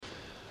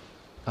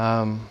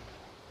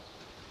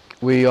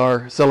We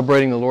are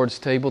celebrating the Lord's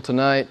table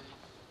tonight,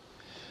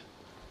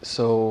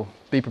 so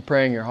be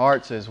preparing your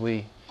hearts as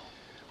we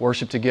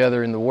worship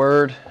together in the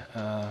Word.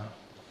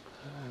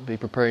 Be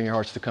preparing your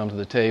hearts to come to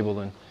the table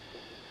and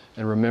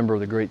remember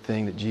the great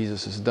thing that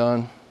Jesus has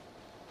done.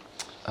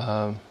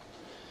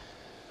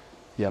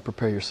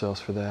 Prepare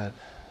yourselves for that.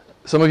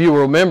 Some of you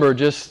will remember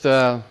just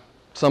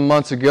some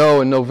months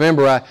ago in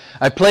November,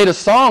 I played a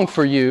song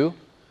for you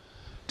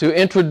to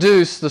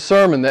introduce the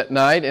sermon that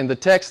night, and the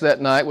text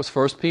that night was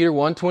 1 Peter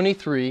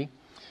 1:23,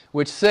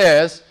 which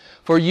says,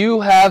 "For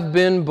you have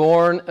been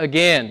born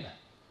again."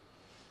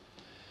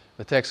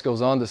 The text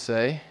goes on to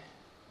say,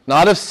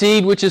 "Not of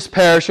seed which is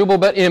perishable,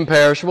 but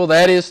imperishable,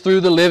 that is,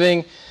 through the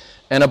living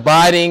and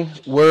abiding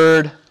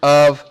Word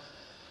of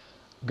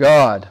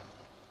God."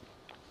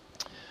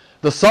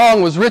 The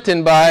song was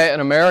written by an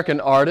American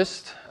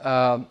artist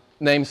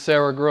named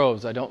Sara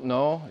Groves. I don't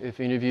know if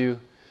any of you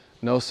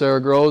know Sara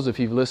Groves, if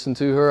you've listened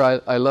to her.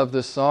 I love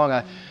this song.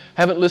 I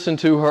haven't listened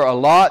to her a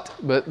lot,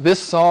 but this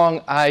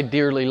song I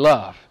dearly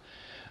love.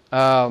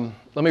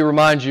 Let me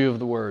remind you of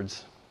the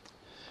words.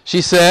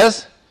 She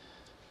says,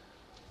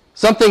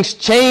 "Something's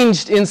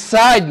changed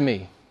inside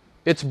me.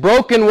 It's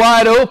broken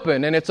wide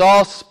open and it's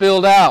all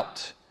spilled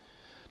out.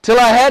 Till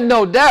I had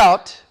no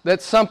doubt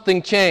that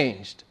something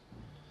changed.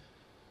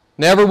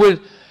 Never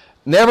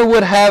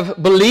would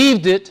have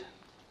believed it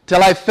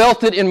till I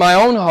felt it in my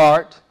own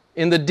heart.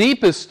 In the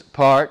deepest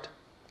part,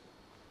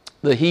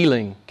 the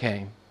healing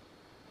came.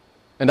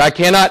 And I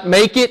cannot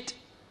make it,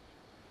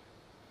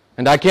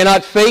 and I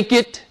cannot fake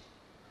it,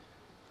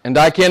 and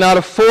I cannot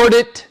afford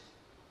it,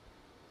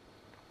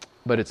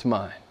 but it's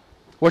mine."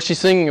 What's she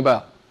singing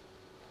about?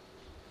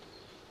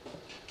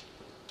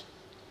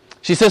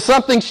 She says,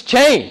 something's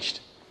changed.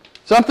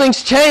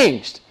 Something's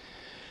changed.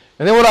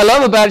 And then what I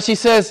love about it, she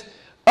says,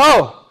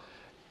 oh,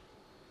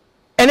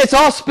 and it's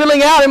all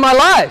spilling out in my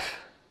life.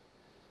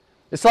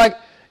 It's like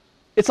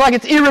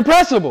it's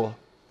irrepressible.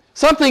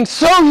 Something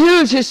so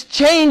huge has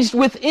changed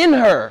within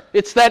her.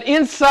 It's that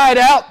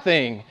inside-out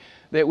thing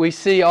that we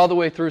see all the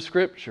way through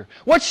Scripture.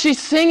 What's she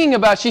singing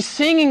about? She's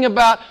singing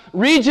about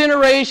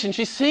regeneration.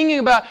 She's singing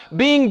about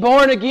being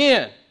born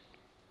again.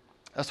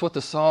 That's what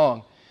the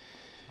song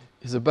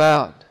is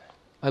about.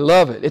 I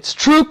love it. It's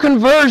true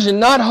conversion,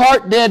 not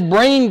heart-dead,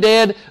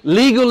 brain-dead,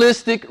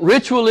 legalistic,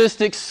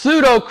 ritualistic,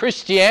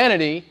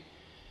 pseudo-Christianity.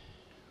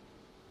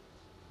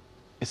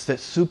 It's that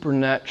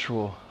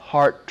supernatural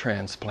heart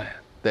transplant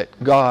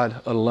that God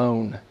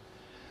alone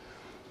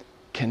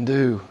can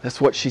do.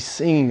 That's what she's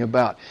singing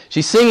about.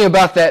 She's singing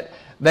about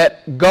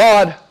that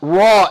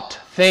God-wrought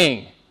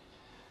thing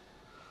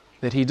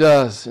that He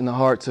does in the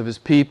hearts of His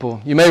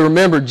people. You may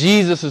remember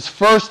Jesus'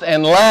 first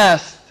and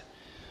last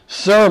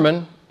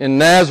sermon in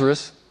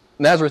Nazareth.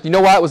 You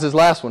know why it was His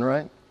last one,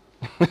 right?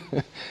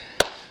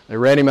 They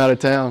ran Him out of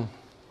town.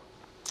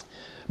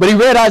 But He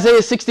read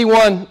Isaiah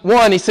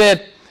 61:1.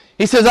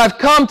 He says, "I've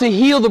come to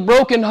heal the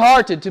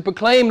brokenhearted, to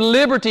proclaim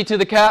liberty to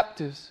the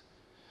captives,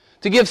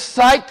 to give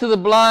sight to the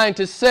blind,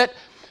 to set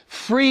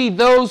free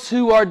those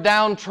who are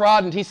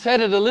downtrodden." He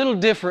said it a little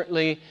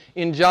differently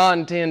in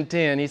John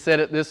 10:10. He said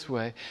it this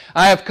way,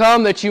 "I have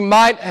come that you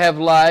might have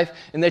life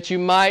and that you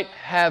might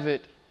have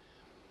it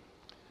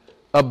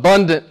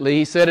abundantly."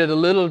 He said it a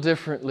little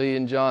differently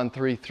in John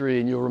 3:3,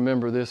 and you'll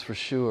remember this for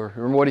sure.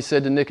 Remember what He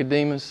said to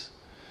Nicodemus,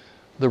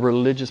 the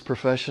religious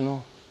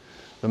professional?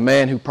 The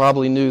man who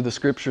probably knew the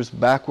Scriptures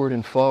backward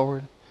and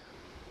forward.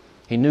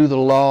 He knew the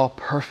law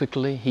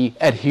perfectly. He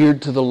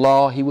adhered to the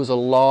law. He was a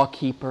law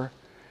keeper.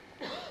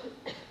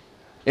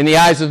 In the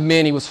eyes of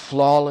men, he was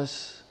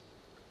flawless.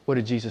 What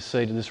did Jesus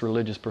say to this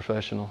religious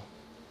professional?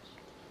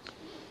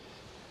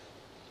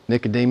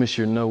 "Nicodemus,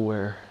 you're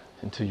nowhere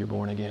until you're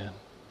born again.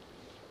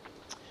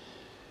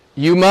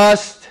 You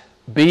must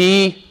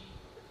be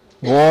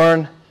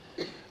born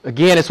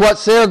again." It's what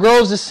Sara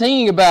Groves is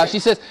singing about. She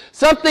says,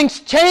 something's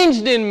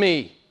changed in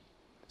me.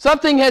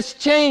 Something has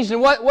changed.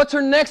 And what's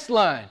her next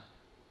line?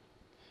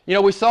 You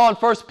know, we saw in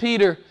 1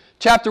 Peter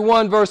chapter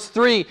 1, verse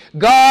 3,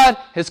 God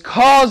has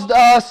caused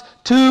us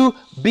to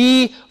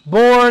be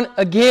born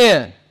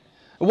again.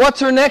 What's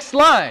her next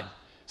line?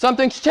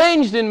 Something's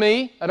changed in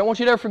me. I don't want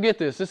you to ever forget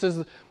this. This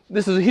is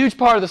a huge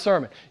part of the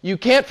sermon. You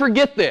can't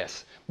forget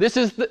this. This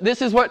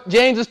is what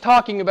James is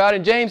talking about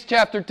in James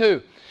chapter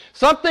 2.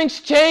 Something's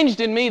changed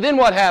in me. Then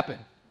what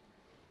happened?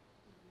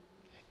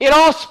 It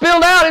all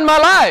spilled out in my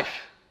life.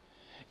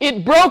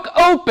 It broke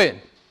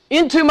open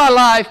into my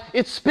life.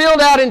 It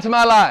spilled out into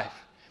my life.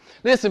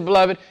 Listen,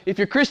 beloved, if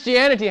your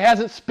Christianity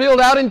hasn't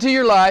spilled out into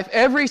your life,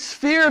 every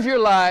sphere of your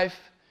life,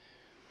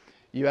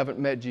 you haven't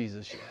met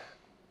Jesus yet.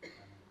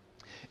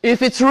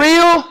 If it's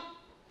real,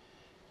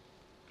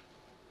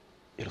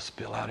 it'll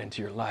spill out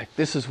into your life.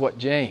 This is what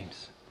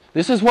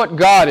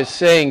God is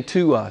saying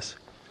to us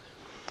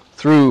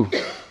through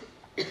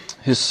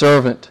His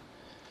servant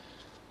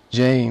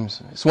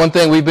James. It's one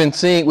thing we've been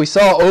seeing, we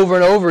saw over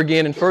and over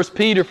again in 1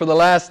 Peter for the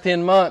last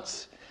 10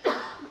 months.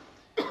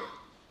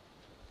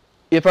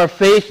 If our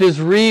faith is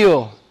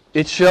real,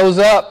 it shows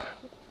up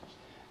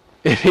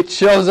if it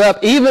shows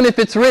up, even if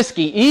it's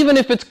risky, even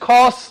if it's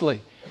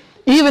costly,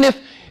 even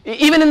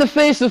in the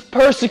face of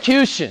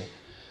persecution,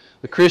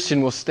 the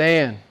Christian will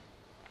stand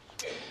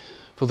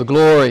for the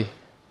glory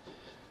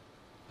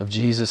of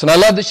Jesus. And I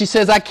love that she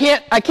says, I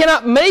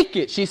cannot make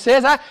it. She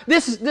says,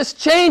 this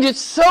change,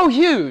 it's so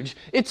huge,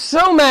 it's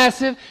so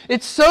massive,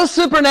 it's so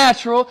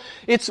supernatural,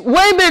 it's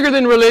way bigger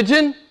than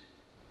religion.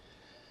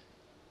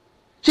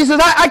 She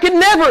says, I could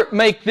never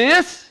make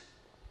this.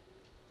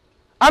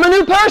 I'm a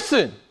new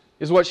person,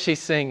 is what she's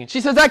singing.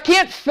 She says, I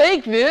can't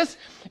fake this.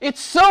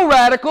 It's so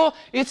radical.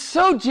 It's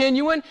so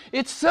genuine.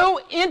 It's so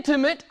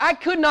intimate. I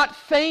could not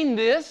feign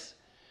this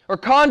or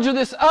conjure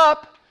this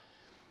up.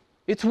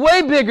 It's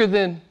way bigger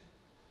than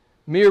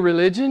mere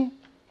religion.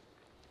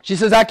 She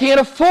says, I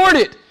can't afford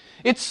it.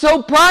 It's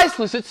so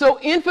priceless. It's so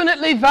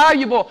infinitely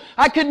valuable.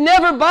 I could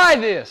never buy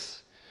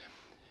this.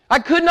 I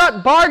could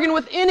not bargain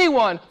with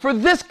anyone for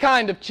this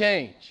kind of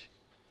change.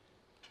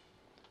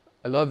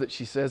 I love that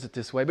she says it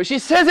this way, but she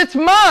says it's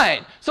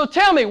mine. So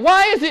tell me,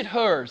 why is it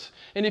hers?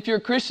 And if you're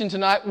a Christian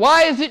tonight,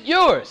 why is it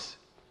yours?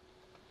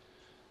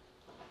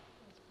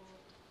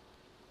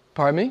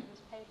 Pardon me?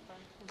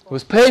 It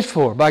was paid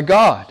for by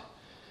God.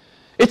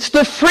 It's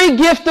the free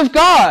gift of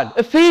God.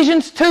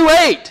 Ephesians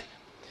 2:8.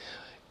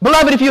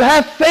 Beloved, if you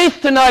have faith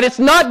tonight, it's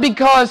not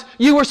because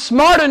you were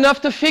smart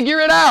enough to figure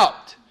it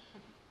out.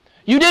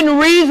 You didn't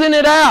reason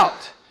it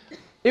out.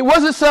 It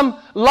wasn't some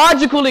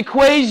logical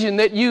equation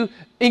that you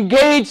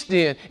engaged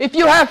in. If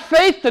you have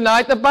faith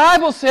tonight, the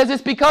Bible says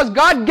it's because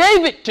God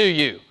gave it to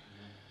you.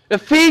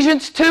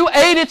 Ephesians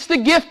 2:8, it's the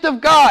gift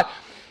of God.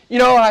 You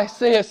know, I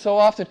say it so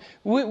often,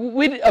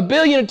 a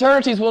billion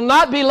eternities will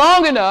not be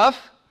long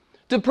enough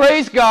to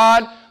praise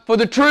God for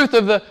the truth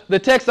of the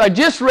text I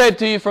just read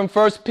to you from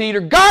 1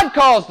 Peter. God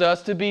caused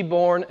us to be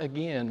born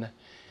again.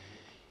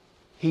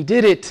 He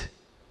did it.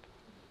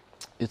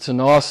 It's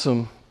an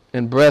awesome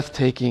and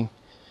breathtaking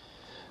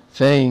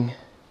thing.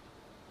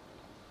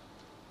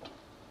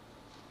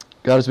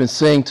 God has been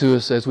saying to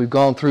us as we've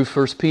gone through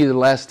 1 Peter the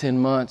last 10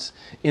 months,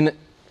 in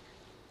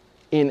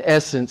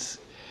essence,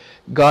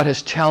 God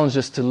has challenged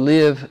us to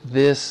live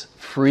this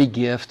free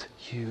gift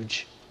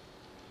huge.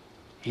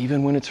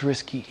 Even when it's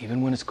risky,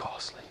 even when it's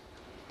costly.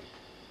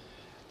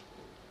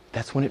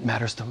 That's when it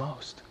matters the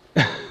most.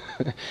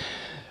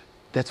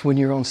 That's when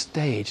you're on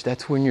stage.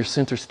 That's when you're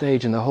center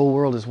stage and the whole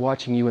world is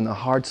watching you in the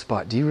hard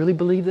spot. Do you really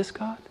believe this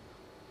God?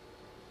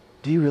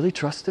 Do you really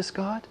trust this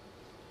God?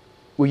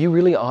 Will you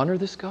really honor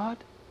this God?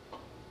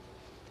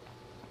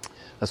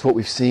 That's what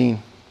we've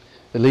seen,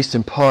 at least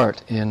in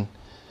part, in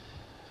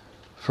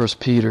 1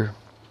 Peter.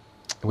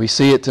 We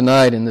see it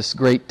tonight in this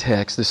great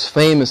text, this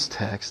famous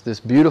text, this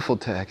beautiful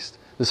text,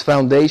 this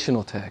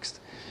foundational text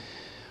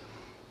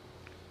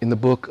in the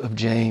book of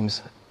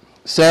James.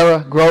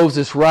 Sarah Groves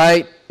is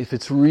right. If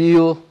it's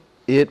real,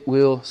 it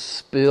will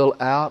spill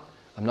out.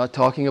 I'm not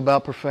talking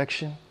about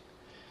perfection.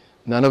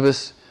 None of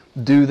us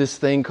do this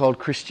thing called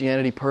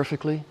Christianity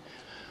perfectly.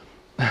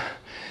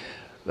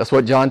 That's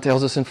what John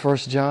tells us in 1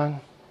 John.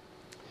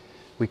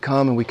 We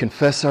come and we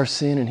confess our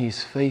sin, and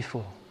He's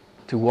faithful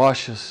to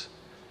wash us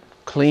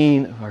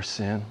clean of our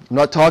sin. I'm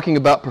not talking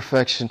about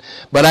perfection,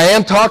 but I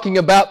am talking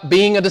about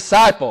being a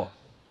disciple.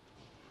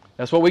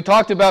 That's what we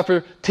talked about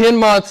for 10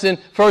 months in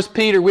 1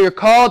 Peter. We are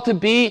called to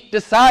be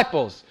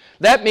disciples.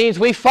 That means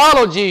we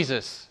follow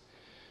Jesus.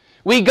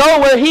 We go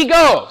where He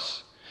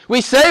goes.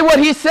 We say what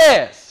He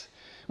says.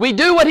 We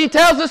do what He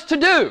tells us to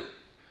do.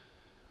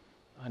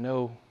 I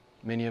know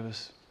many of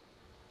us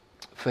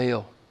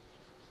fail.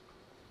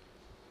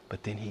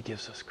 But then He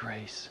gives us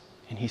grace.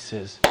 And He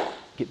says,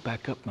 get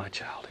back up, my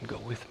child, and go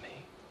with me.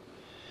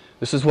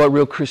 This is what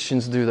real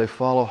Christians do. They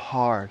follow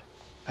hard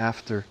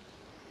after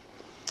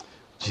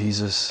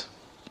Jesus.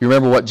 You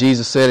remember what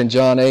Jesus said in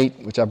John 8,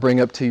 which I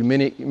bring up to you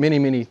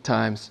many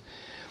times.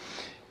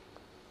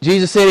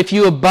 Jesus said, if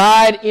you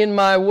abide in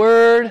my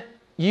word,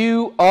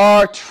 you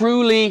are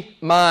truly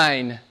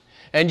mine.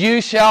 And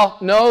you shall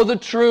know the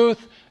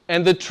truth,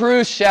 and the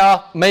truth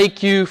shall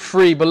make you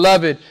free.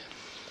 Beloved,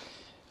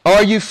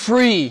 are you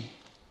free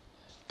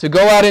to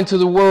go out into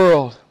the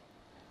world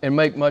and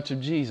make much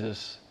of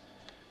Jesus?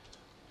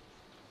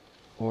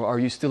 Or are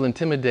you still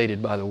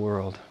intimidated by the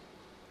world?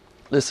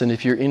 Listen,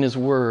 if you're in His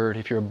Word,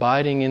 if you're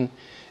abiding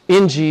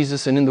in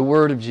Jesus and in the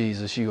Word of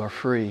Jesus, you are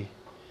free.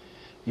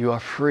 You are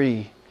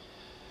free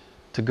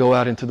to go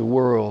out into the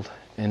world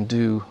and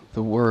do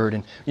the Word.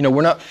 And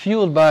we're not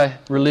fueled by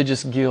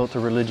religious guilt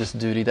or religious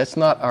duty. That's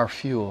not our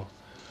fuel.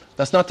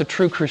 That's not the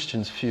true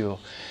Christian's fuel.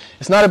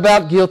 It's not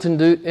about guilt and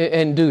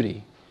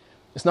duty.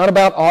 It's not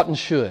about ought and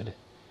should.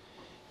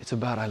 It's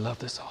about I love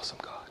this awesome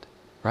God.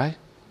 Right?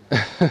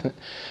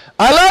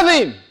 I love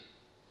Him.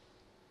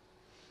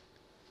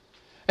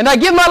 And I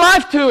give my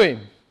life to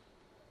Him.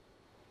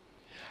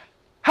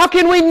 How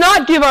can we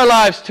not give our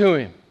lives to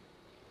Him?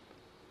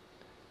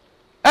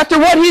 After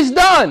what He's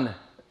done.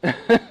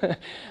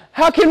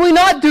 How can we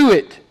not do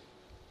it?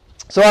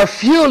 So our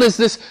fuel is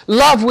this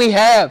love we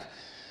have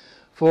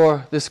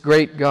for this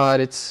great God.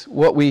 It's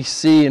what we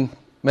see in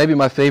maybe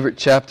my favorite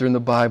chapter in the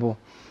Bible,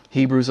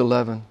 Hebrews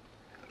 11.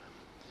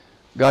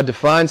 God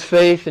defines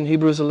faith in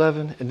Hebrews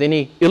 11, and then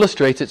He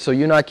illustrates it so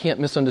you and I can't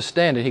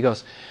misunderstand it. He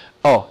goes,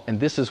 oh, and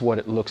this is what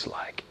it looks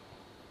like.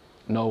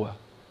 Noah,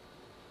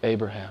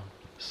 Abraham,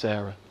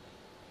 Sarah,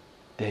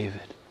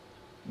 David,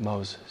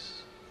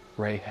 Moses,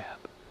 Rahab.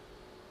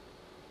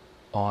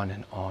 On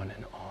and on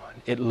and on.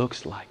 It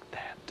looks like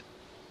that.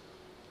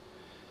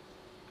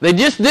 They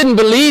just didn't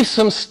believe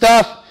some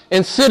stuff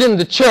and sit in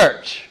the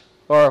church,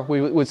 or we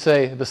would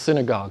say the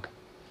synagogue.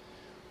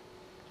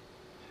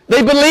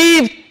 They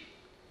believed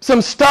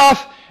some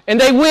stuff and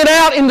they went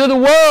out into the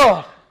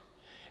world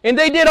and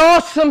they did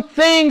awesome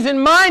things in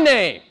my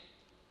name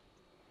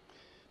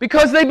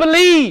because they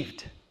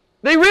believed.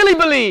 They really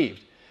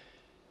believed.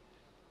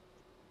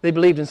 They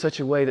believed in such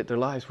a way that their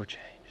lives were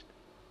changed.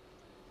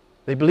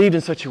 They believed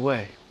in such a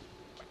way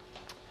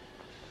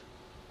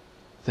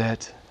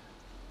that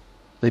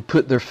they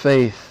put their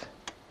faith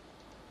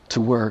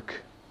to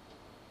work.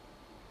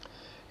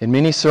 In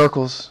many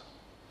circles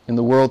in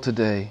the world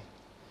today,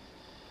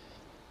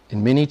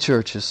 in many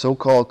churches,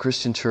 so-called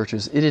Christian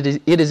churches, it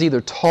is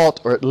either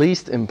taught or at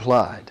least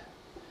implied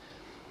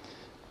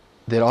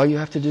that all you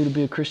have to do to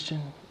be a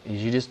Christian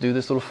is you just do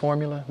this little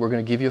formula. We're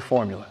going to give you a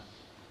formula.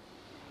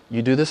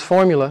 You do this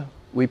formula,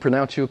 we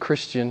pronounce you a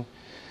Christian,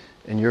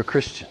 and you're a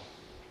Christian.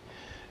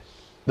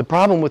 The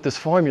problem with this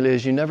formula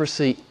is you never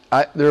see,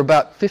 there are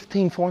about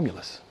 15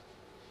 formulas.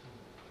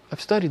 I've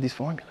studied these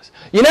formulas.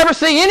 You never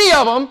see any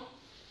of them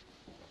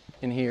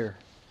in here.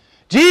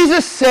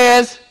 Jesus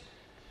says,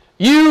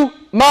 you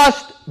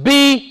must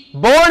be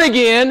born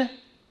again.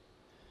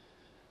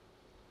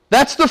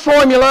 That's the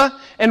formula,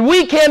 and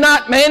we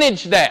cannot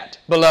manage that,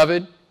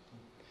 beloved.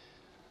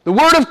 The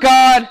Word of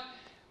God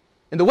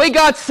and the way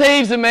God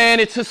saves a man,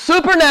 it's a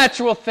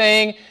supernatural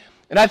thing,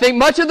 and I think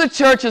much of the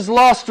church has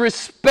lost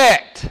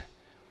respect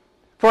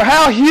for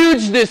how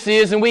huge this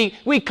is, and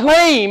we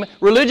claim,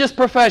 religious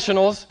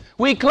professionals,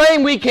 we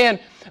claim we can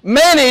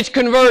manage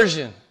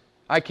conversion.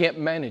 I can't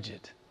manage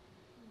it.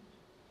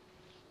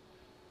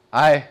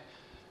 I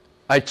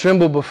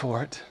tremble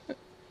before it.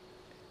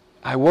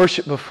 I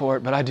worship before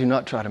it, but I do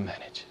not try to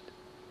manage it.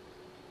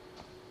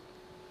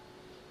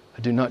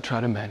 I do not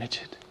try to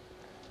manage it.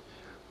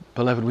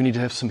 Beloved, we need to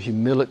have some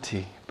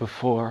humility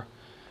before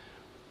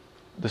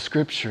the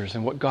Scriptures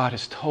and what God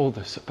has told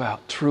us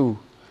about true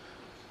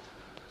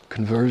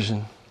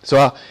conversion.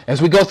 So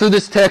as we go through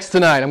this text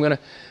tonight,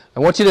 I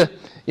want you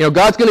to,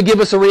 God's going to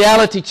give us a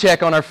reality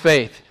check on our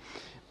faith.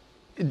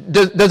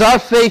 Does our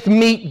faith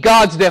meet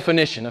God's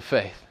definition of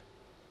faith?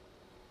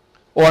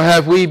 Or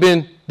have we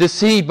been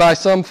deceived by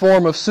some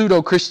form of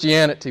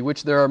pseudo-Christianity,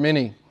 which there are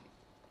many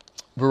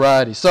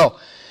varieties? So,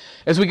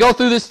 as we go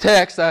through this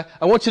text, I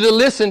want you to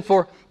listen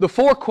for the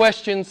 4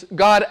 questions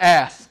God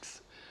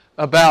asks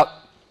about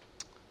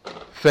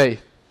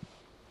faith.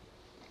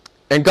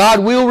 And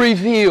God will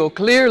reveal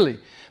clearly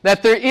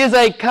that there is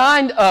a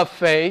kind of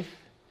faith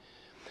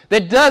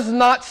that does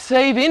not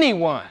save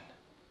anyone.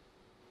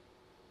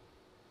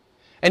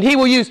 And He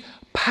will use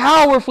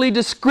powerfully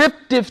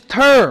descriptive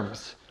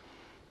terms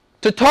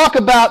to talk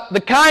about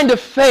the kind of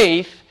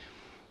faith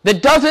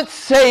that doesn't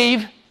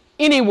save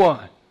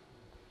anyone.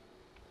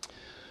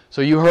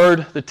 So you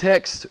heard the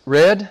text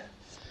read.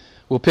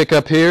 We'll pick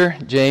up here,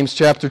 James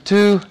chapter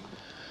 2,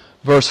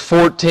 verse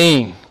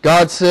 14.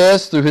 God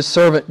says through His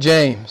servant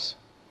James,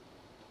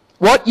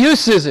 "What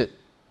use is it,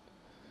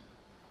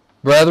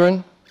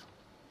 brethren,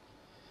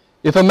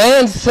 if a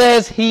man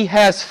says he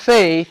has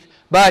faith,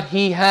 but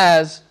he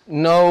has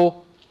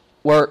no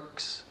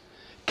works?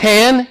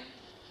 Can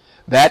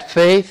that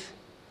faith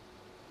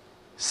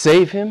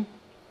save him?"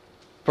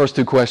 First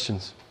 2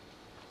 questions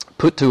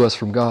put to us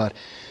from God.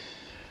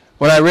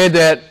 When I read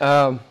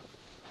that,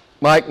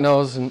 Mike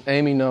knows and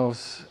Amy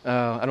knows.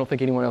 I don't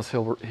think anyone else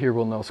here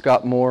will know.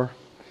 Scott Moore.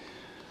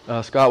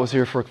 Scott was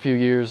here for a few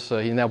years.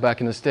 He's now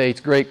back in the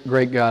States. Great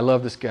guy. I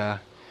love this guy.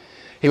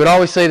 He would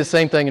always say the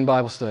same thing in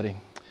Bible study.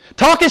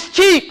 Talk is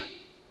cheap.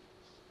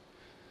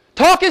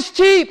 Talk is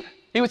cheap.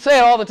 He would say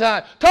it all the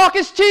time. Talk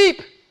is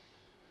cheap.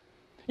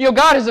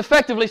 God has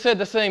effectively said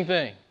the same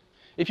thing.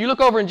 If you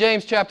look over in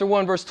James chapter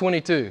 1, verse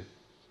 22,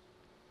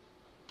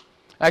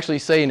 actually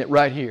he's saying it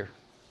right here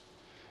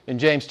in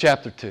James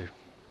chapter 2.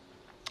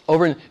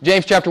 Over in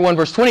James chapter 1,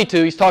 verse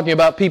 22, he's talking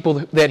about people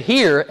that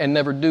hear and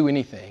never do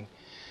anything.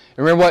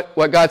 Remember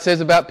what God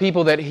says about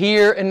people that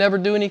hear and never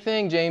do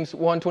anything? James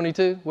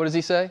 1:22. What does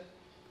He say?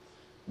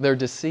 They're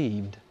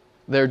deceived.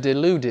 They're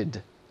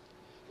deluded.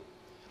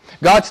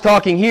 God's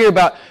talking here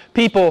about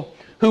people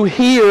who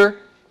hear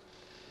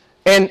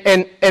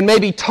and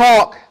maybe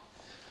talk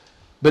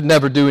but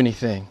never do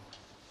anything,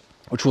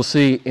 which we'll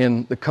see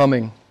in the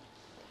coming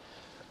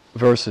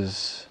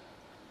verses.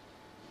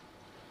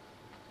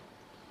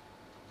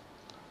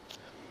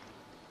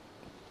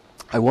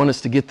 I want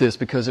us to get this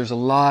because there's a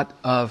lot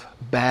of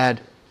bad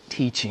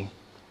teaching.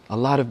 A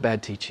lot of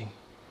bad teaching.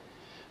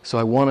 So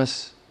I want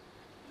us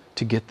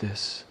to get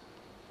this.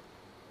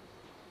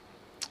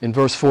 In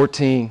verse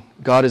 14,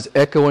 God is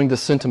echoing the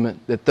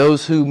sentiment that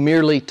those who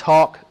merely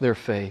talk their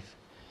faith,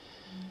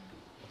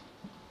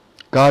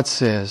 God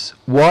says,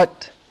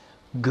 "What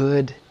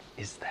good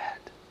is that?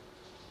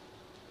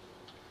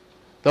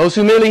 Those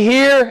who merely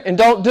hear and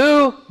don't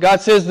do,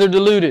 God says they're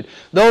deluded.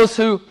 Those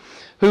who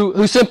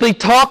simply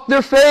talk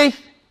their faith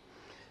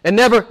and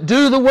never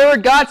do the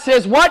Word, God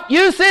says, what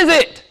use is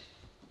it?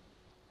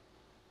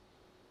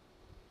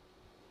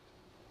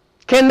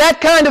 Can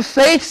that kind of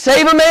faith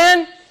save a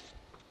man?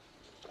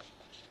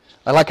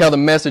 I like how the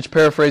Message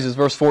paraphrases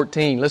verse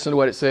 14. Listen to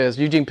what it says.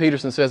 Eugene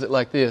Peterson says it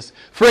like this.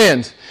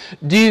 Friends,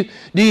 do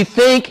you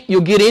think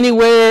you'll get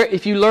anywhere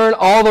if you learn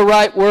all the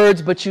right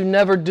words but you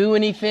never do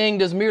anything?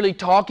 Does merely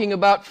talking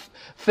about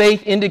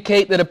faith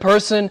indicate that a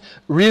person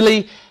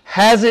really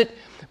has it?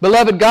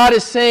 Beloved, God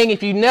is saying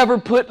if you never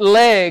put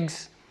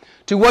legs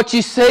to what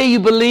you say you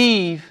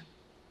believe,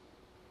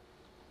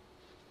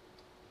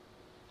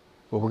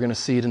 well, we're going to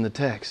see it in the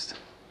text.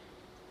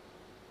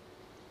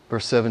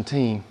 Verse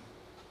 17.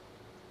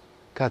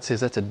 God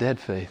says that's a dead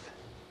faith.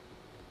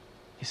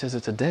 He says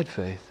it's a dead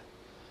faith.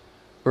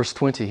 Verse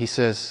 20, He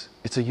says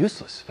it's a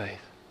useless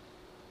faith.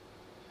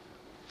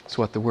 That's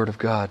what the Word of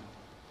God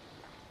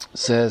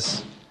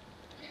says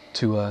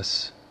to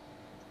us.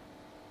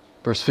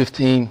 Verse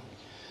 15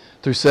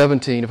 through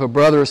 17, if a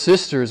brother or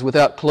sister is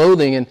without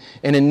clothing and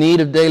in need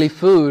of daily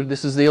food,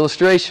 this is the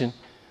illustration,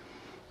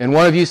 and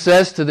one of you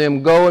says to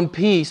them, go in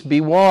peace,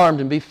 be warmed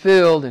and be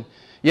filled, and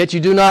yet you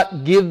do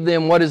not give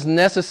them what is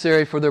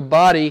necessary for their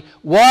body,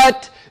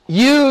 what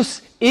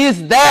use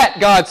is that,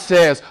 God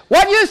says?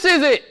 What use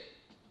is it?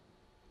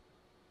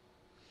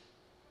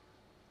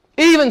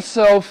 Even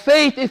so,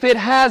 faith, if it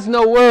has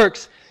no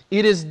works,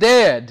 it is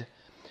dead,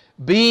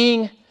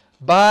 being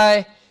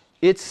by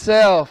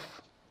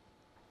itself.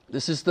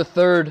 This is the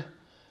third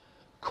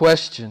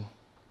question.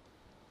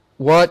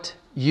 What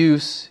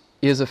use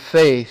is a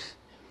faith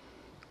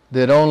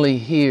that only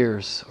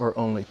hears or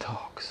only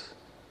talks?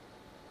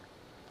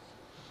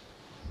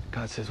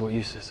 God says, what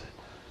use is it?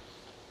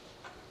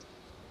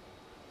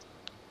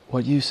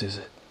 What use is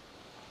it?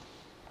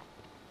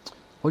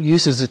 What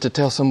use is it to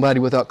tell somebody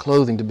without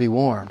clothing to be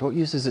warmed? What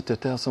use is it to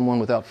tell someone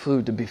without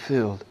food to be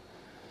filled?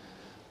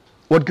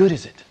 What good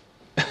is it?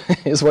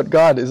 Is what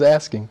God is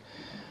asking.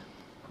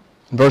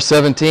 Verse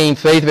 17,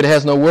 faith if it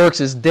has no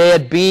works is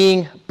dead,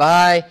 being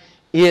by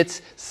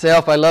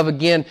itself. I love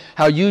again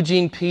how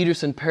Eugene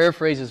Peterson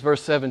paraphrases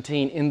verse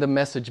 17 in the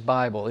Message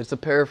Bible. It's a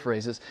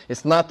paraphrase.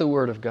 It's not the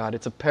Word of God.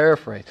 It's a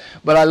paraphrase.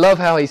 But I love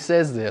how he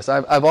says this.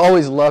 I've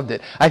always loved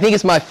it. I think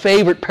it's my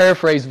favorite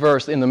paraphrase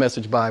verse in the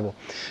Message Bible.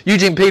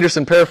 Eugene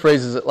Peterson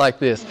paraphrases it like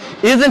this.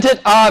 Isn't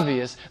it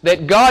obvious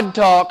that God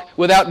talk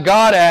without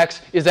God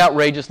acts is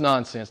outrageous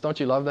nonsense?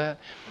 Don't you love that?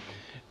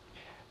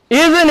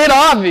 Isn't it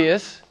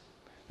obvious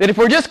that if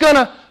we're just going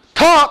to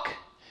talk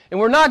and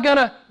we're not going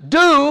to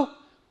do,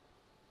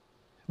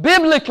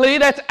 biblically,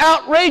 that's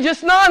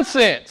outrageous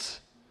nonsense?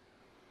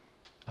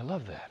 I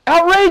love that.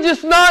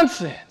 Outrageous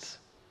nonsense.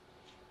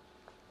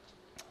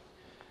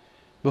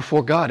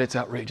 Before God, it's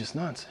outrageous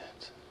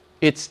nonsense.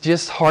 It's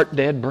just heart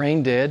dead,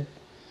 brain dead,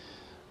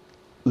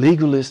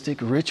 legalistic,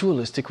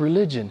 ritualistic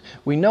religion.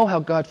 We know how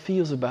God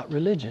feels about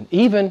religion,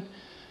 even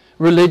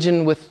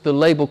religion with the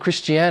label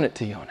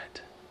Christianity on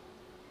it.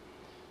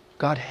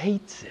 God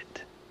hates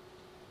it.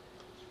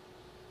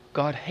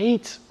 God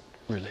hates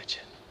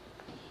religion.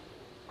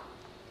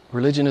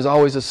 Religion is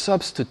always a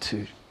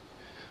substitute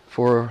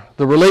for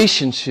the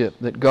relationship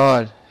that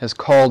God has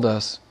called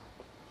us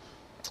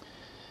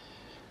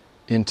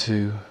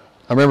into.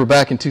 I remember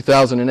back in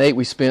 2008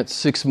 we spent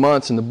 6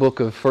 months in the book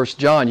of 1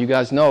 John. You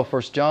guys know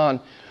 1 John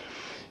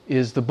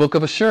is the book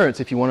of assurance.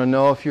 If you want to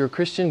know if you're a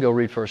Christian, go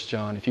read 1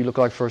 John. If you look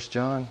like 1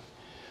 John,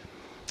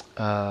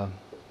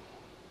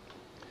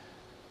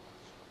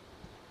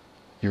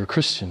 you're a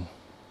Christian.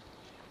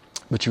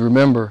 But you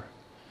remember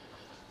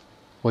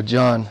what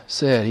John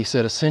said. He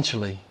said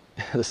essentially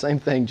the same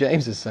thing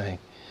James is saying.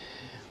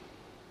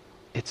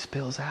 It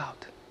spills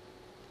out.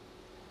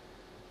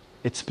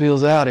 It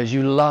spills out as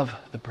you love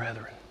the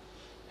brethren,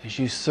 as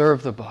you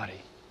serve the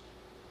body,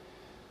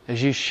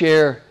 as you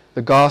share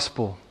the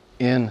gospel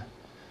in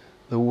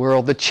the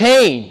world. The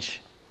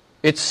change,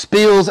 it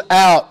spills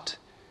out.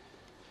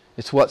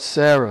 It's what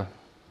Sarah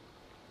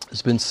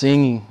has been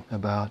singing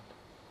about.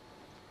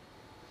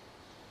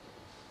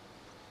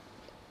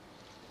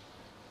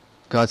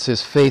 God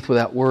says faith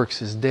without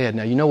works is dead.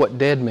 Now you know what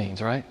dead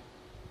means, right?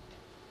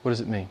 What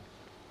does it mean?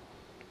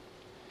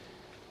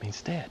 It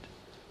means dead.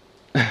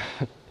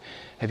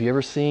 Have you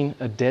ever seen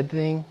a dead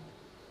thing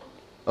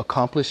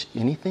accomplish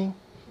anything?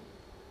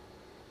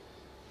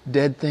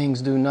 Dead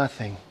things do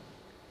nothing.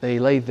 They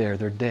lay there,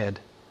 they're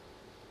dead.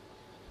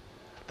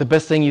 The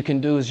best thing you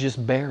can do is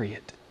just bury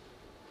it.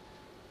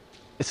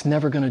 It's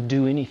never going to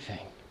do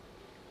anything.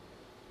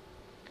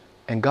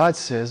 And God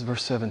says,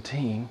 verse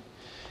 17,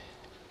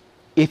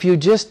 if you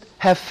just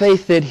have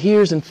faith that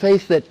hears and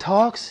faith that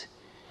talks,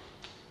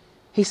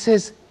 He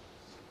says,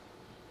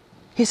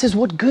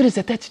 what good is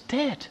that? That's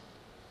dead.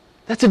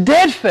 That's a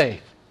dead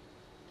faith.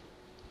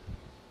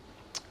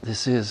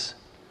 This is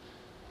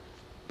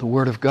the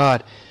Word of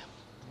God.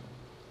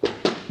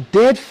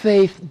 Dead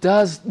faith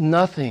does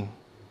nothing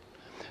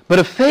But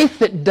a faith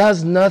that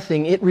does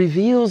nothing, it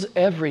reveals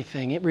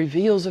everything. It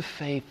reveals a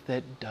faith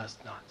that does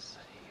not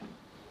save.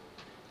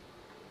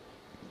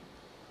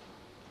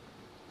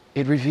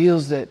 It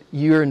reveals that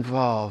you're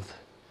involved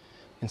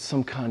in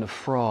some kind of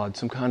fraud,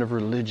 some kind of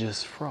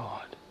religious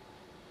fraud.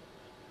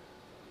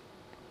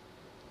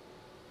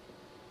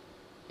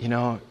 You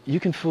know, you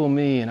can fool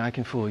me and I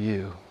can fool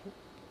you,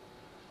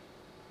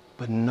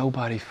 but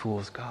nobody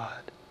fools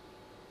God.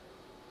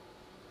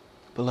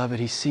 Beloved,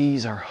 He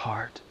sees our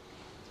heart.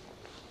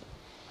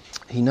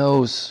 He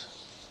knows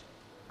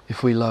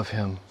if we love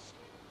Him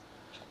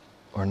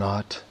or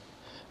not.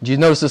 Do you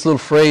notice this little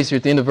phrase here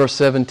at the end of verse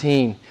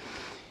 17?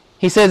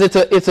 He says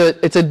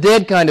it's a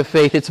dead kind of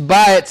faith. It's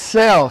by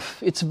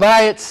itself. It's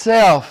by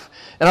itself.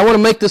 And I want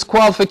to make this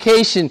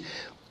qualification.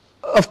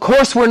 Of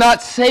course we're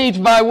not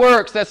saved by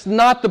works. That's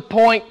not the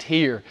point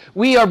here.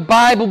 We are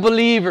Bible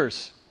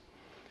believers.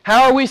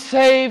 How are we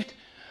saved?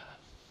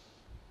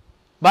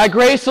 By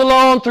grace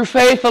alone, through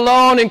faith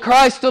alone, in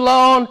Christ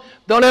alone.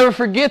 Don't ever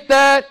forget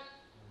that.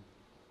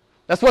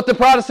 That's what the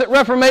Protestant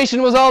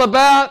Reformation was all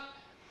about.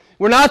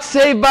 We're not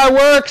saved by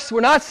works.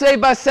 We're not saved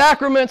by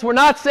sacraments. We're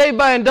not saved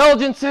by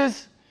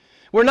indulgences.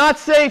 We're not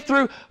saved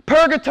through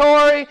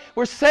purgatory.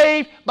 We're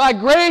saved by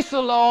grace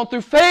alone,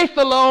 through faith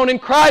alone, in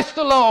Christ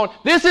alone.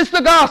 This is the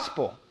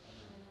gospel.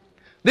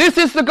 This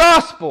is the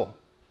gospel.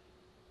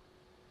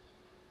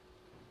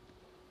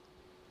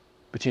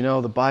 But you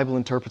know, the Bible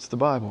interprets the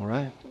Bible,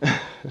 right?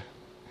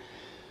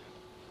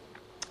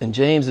 And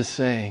James is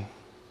saying,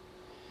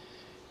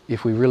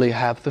 if we really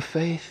have the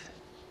faith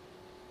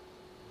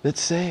that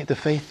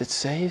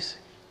saves,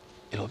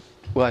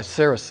 well, as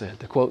Sarah said,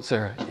 to quote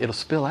Sarah, it'll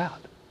spill out.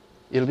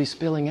 It'll be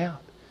spilling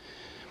out.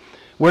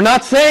 We're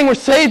not saying we're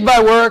saved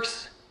by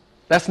works.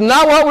 That's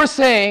not what we're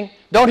saying.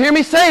 Don't hear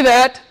me say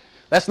that.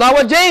 That's not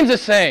what James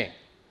is saying.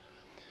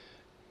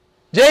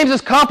 James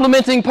is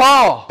complimenting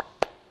Paul.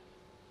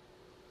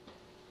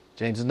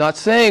 James is not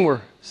saying we're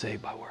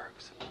saved by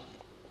works.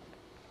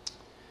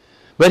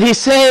 But he's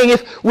saying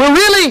if we're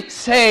really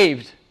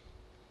saved,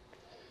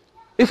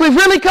 if we've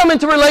really come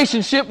into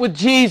relationship with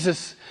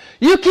Jesus,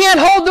 you can't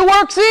hold the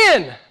works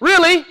in.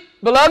 Really,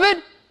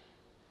 beloved?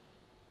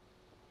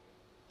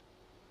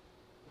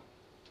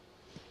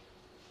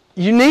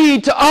 You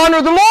need to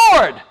honor the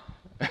Lord.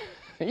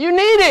 You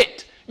need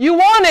it. You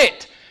want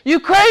it. You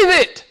crave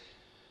it.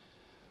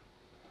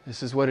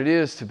 This is what it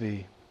is to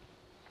be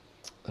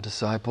a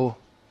disciple.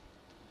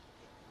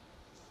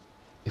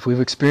 If we've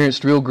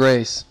experienced real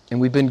grace and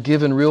we've been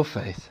given real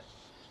faith,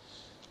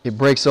 it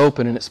breaks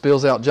open and it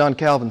spills out. John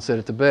Calvin said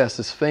it the best,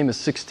 this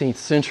famous 16th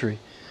century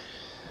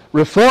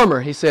reformer.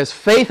 He says,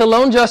 faith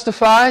alone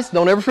justifies.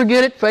 Don't ever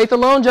forget it. Faith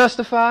alone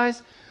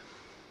justifies.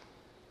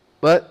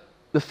 But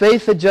the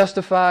faith that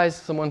justifies,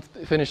 someone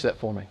finish that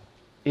for me,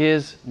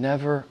 is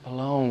never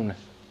alone.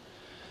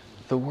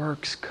 The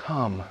works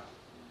come.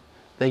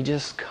 They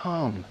just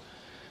come.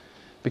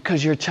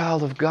 Because you're a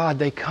child of God,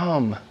 they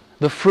come.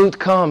 The fruit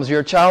comes. You're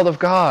a child of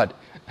God.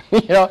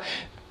 You know,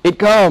 it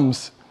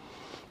comes.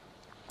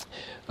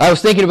 I was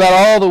thinking about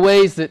all the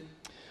ways that,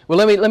 well,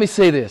 let me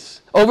say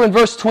this. Over in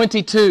verse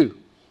 22,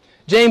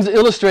 James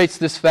illustrates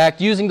this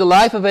fact using the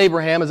life of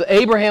Abraham as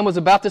Abraham was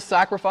about to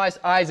sacrifice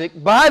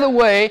Isaac. By the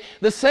way,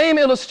 the same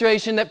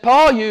illustration that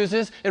Paul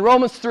uses in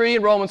Romans 3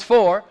 and Romans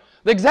 4,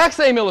 the exact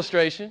same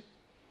illustration.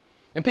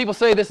 And people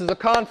say this is a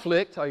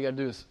conflict. All you got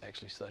to do is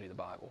actually study the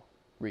Bible.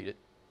 Read it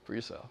for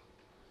yourself.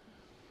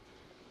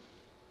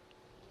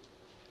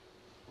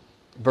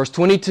 Verse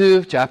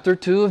 22, chapter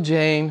 2 of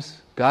James,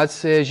 God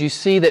says, you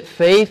see that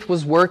faith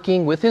was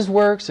working with His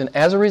works, and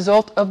as a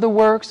result of the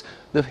works,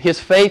 His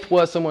faith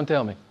was, someone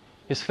tell me,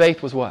 His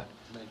faith was what?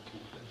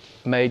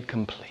 Made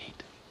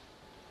complete.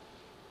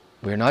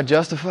 We're not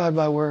justified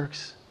by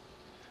works,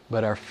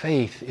 but our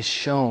faith is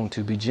shown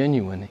to be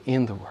genuine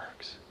in the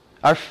works.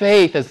 Our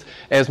faith,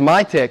 as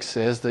my text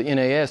says, the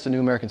NAS, the New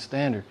American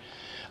Standard,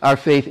 our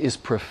faith is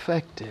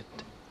perfected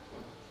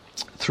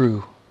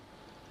through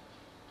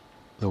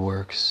the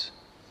works.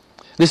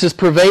 This is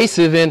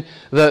pervasive in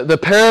the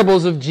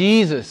parables of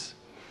Jesus.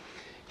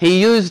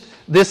 He used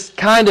this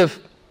kind of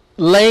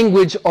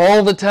language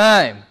all the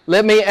time.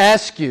 Let me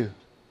ask you,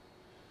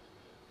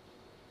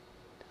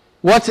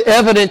 what's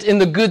evident in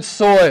the good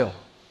soil?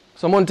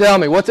 Someone tell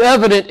me, what's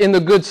evident in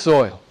the good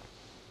soil?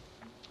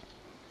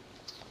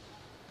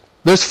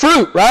 There's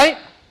fruit, right?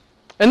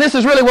 And this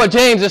is really what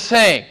James is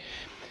saying.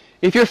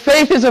 If your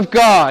faith is of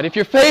God, if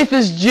your faith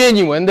is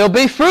genuine, there'll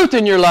be fruit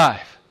in your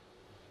life.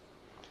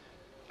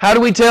 How do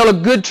we tell a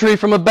good tree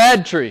from a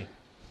bad tree?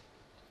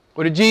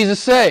 What did Jesus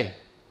say?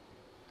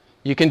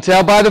 You can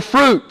tell by the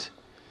fruit.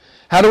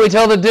 How do we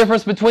tell the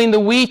difference between the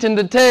wheat and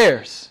the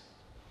tares?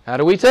 How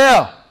do we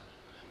tell?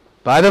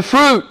 By the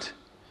fruit.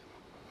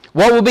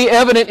 What will be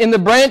evident in the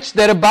branch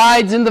that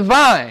abides in the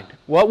vine?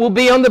 What will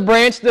be on the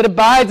branch that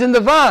abides in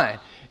the vine?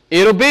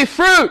 It'll be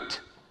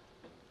fruit.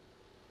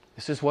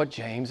 This is what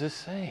James is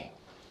saying.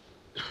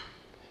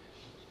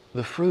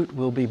 The fruit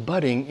will be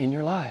budding in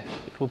your life.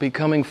 It will be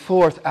coming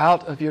forth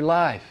out of your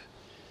life.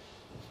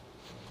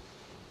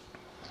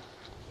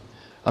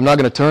 I'm not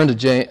going to turn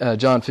to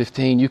John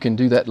 15. You can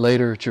do that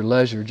later at your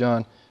leisure.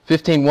 John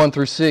 15, 1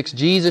 through 6.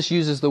 Jesus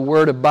uses the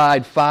word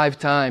abide 5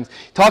 times,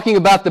 talking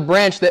about the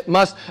branch that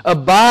must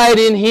abide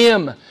in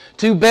Him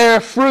to bear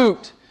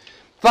fruit.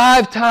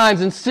 5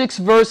 times in 6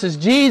 verses,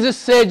 Jesus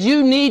said,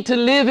 you need to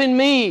live in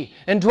me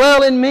and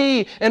dwell in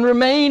me and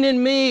remain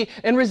in me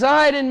and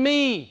reside in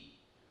me.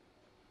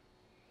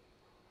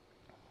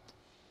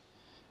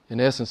 In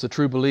essence, a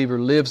true believer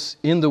lives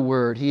in the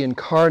Word. He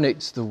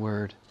incarnates the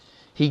Word.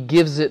 He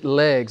gives it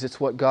legs. It's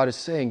what God is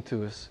saying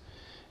to us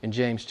in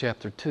James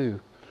chapter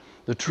 2.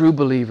 The true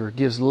believer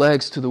gives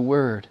legs to the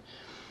Word.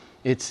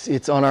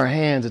 It's on our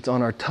hands. It's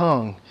on our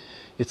tongue.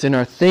 It's in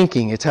our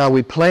thinking. It's how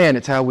we plan.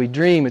 It's how we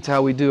dream. It's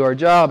how we do our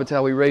job. It's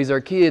how we raise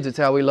our kids. It's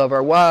how we love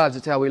our wives.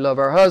 It's how we love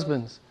our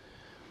husbands.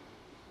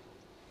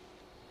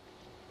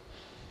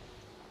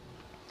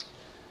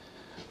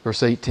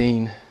 Verse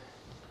 18.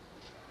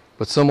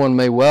 But someone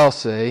may well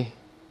say,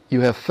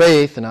 you have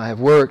faith and I have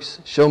works.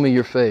 Show me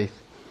your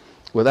faith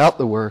without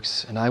the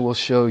works, and I will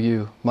show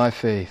you my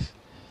faith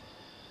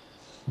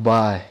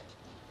by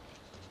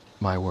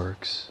my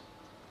works.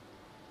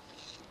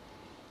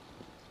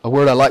 A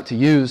word I like to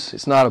use,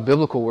 it's not a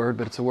biblical word,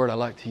 but it's a word I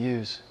like to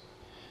use.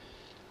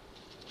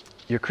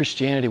 Your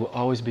Christianity will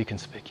always be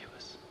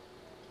conspicuous.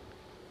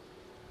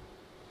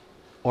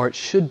 Or it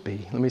should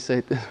be. Let me say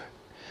it this.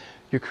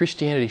 Your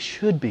Christianity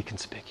should be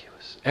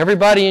conspicuous.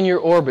 Everybody in your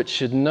orbit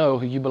should know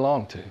who you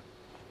belong to.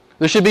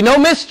 There should be no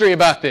mystery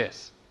about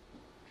this.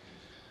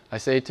 I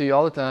say it to you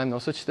all the time, no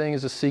such thing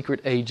as a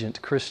secret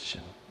agent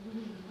Christian.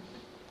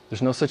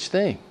 There's no such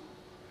thing.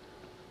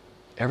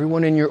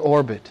 Everyone in your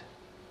orbit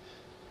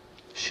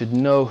should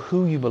know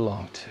who you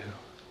belong to,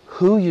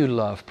 who you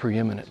love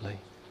preeminently,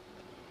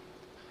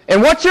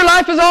 and what your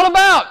life is all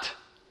about,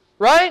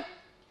 right?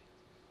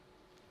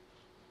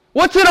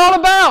 What's it all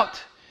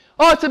about?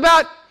 Oh, it's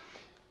about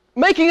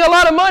making a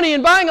lot of money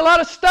and buying a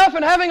lot of stuff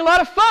and having a lot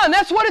of fun.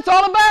 That's what it's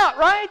all about,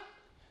 right?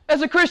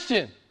 As a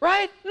Christian,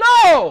 right?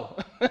 No!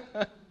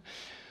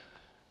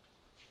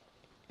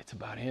 It's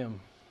about Him.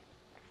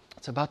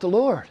 It's about the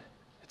Lord.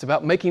 It's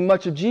about making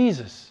much of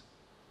Jesus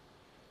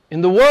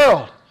in the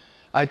world.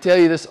 I tell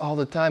you this all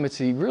the time. It's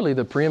really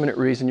the preeminent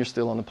reason you're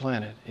still on the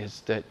planet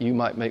is that you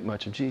might make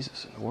much of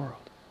Jesus in the world.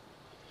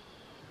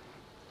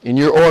 In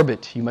your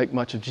orbit, you make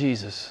much of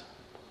Jesus.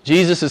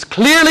 Jesus is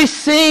clearly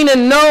seen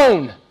and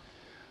known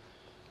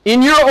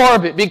in your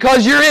orbit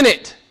because you're in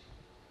it.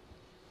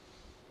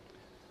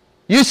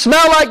 You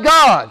smell like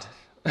God,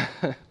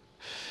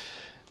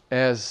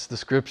 as the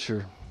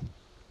Scripture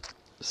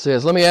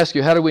says. Let me ask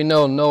you, how do we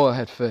know Noah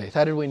had faith?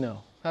 How did we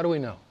know? How do we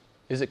know?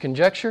 Is it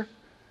conjecture?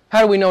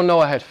 How do we know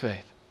Noah had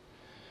faith?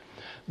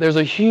 There's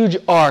a huge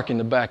ark in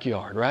the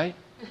backyard, right?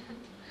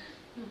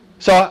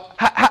 So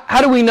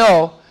how do we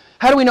know?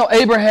 How do we know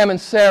Abraham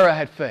and Sarah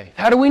had faith?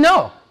 How do we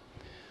know?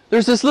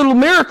 There's this little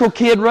miracle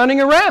kid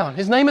running around.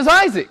 His name is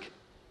Isaac.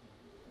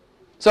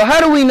 So how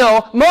do we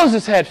know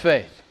Moses had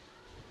faith?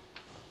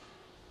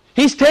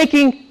 He's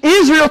taking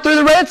Israel through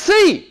the Red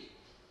Sea.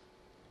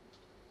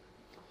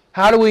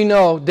 How do we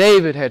know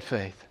David had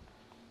faith?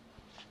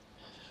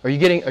 Are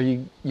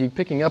you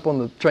picking up on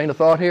the train of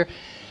thought here?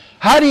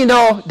 How do you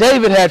know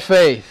David had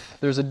faith?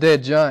 There's a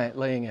dead giant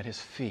laying at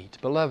his feet.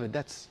 Beloved,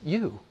 that's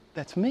you.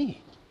 That's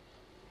me.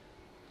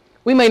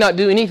 We may not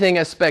do anything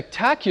as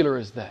spectacular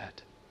as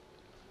that,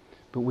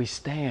 but we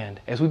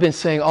stand, as we've been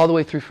saying all the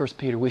way through 1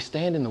 Peter, we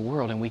stand in the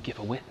world and we give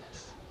a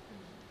witness.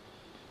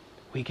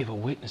 We give a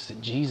witness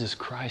that Jesus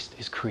Christ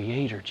is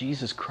Creator.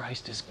 Jesus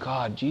Christ is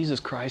God. Jesus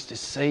Christ is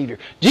Savior.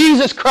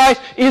 Jesus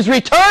Christ is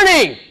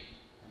returning.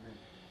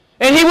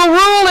 And He will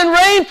rule and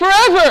reign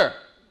forever.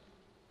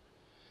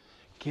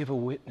 Give a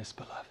witness,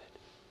 beloved.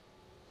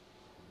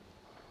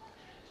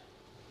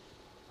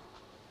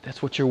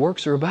 That's what your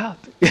works are about.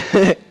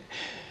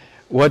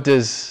 What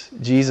does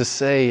Jesus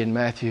say in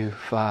Matthew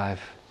 5?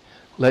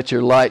 Let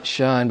your light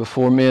shine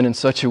before men in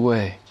such a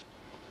way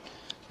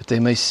that they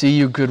may see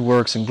your good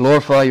works and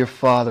glorify your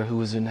Father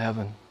who is in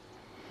heaven.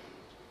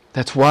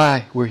 That's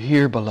why we're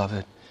here,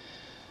 beloved.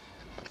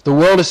 The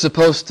world is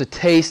supposed to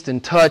taste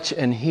and touch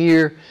and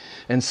hear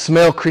and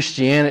smell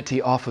Christianity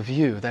off of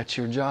you. That's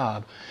your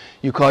job.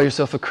 You call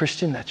yourself a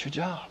Christian, that's your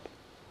job.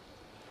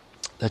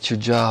 That's your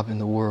job in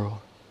the world.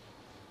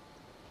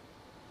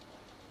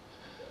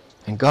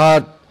 And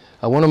God,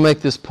 I want to make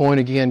this point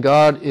again.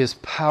 God is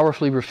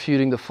powerfully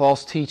refuting the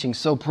false teaching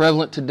so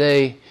prevalent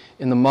today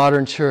in the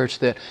modern church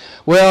that,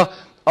 well,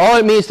 all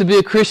it means to be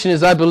a Christian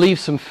is I believe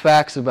some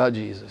facts about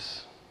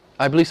Jesus.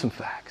 I believe some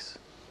facts.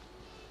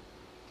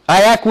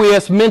 I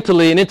acquiesce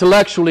mentally and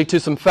intellectually to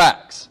some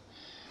facts.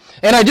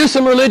 And I do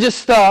some religious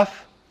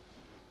stuff.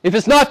 If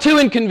it's not too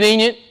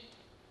inconvenient,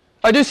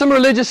 I do some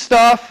religious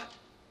stuff.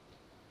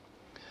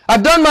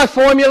 I've done my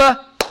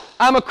formula.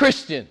 I'm a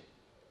Christian.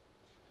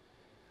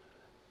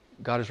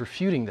 God is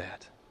refuting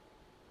that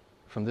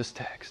from this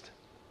text.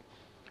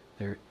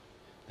 There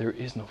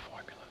is no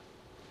formula.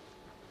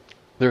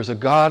 There's a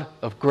God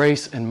of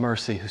grace and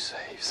mercy who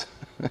saves.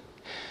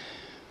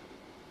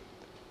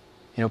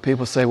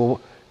 People say,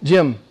 well,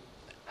 Jim,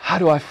 how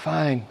do I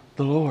find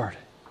the Lord.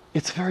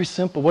 It's very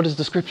simple. What does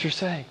the Scripture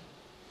say?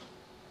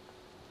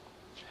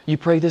 You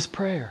pray this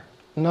prayer.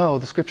 No,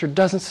 the Scripture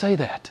doesn't say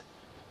that.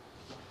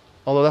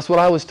 Although that's what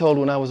I was told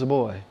when I was a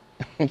boy.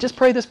 Just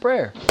pray this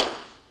prayer.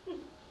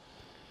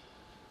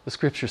 The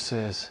Scripture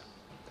says,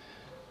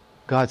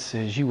 God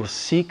says, you will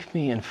seek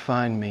me and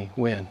find me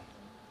when?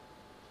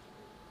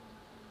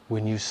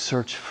 When you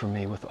search for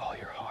me with all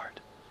your heart.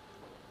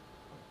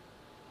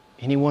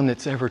 Anyone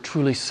that's ever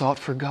truly sought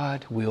for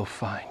God will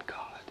find God.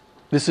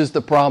 This is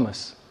the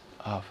promise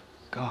of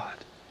God.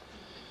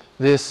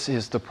 This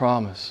is the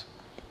promise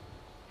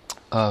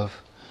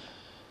of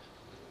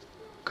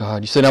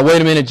God. You say, now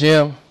wait a minute,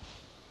 Jim.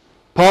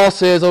 Paul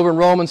says over in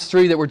Romans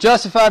 3 that we're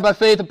justified by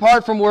faith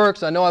apart from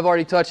works. I know I've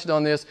already touched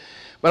on this,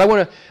 but I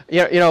want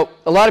to,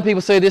 a lot of people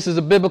say this is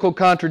a biblical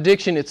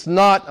contradiction. It's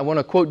not. I want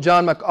to quote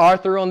John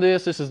MacArthur on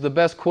this. This is the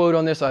best quote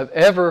on this I've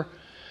ever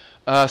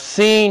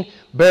seen.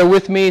 Bear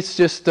with me. It's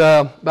just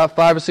about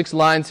 5 or 6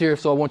 lines here,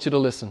 so I want you to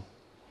listen.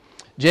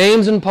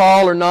 James and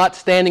Paul are not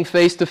standing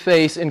face to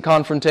face in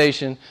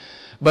confrontation,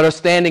 but are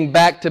standing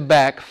back to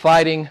back,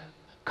 fighting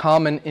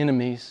common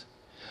enemies.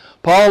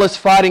 Paul is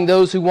fighting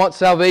those who want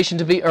salvation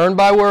to be earned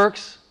by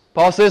works.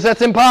 Paul says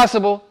that's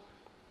impossible.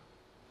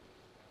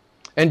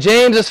 And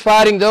James is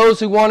fighting those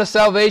who want a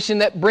salvation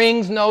that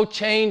brings no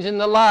change in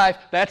the life.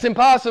 That's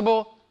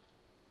impossible.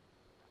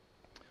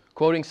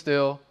 Quoting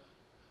still,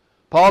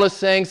 Paul is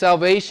saying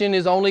salvation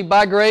is only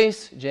by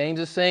grace. James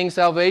is saying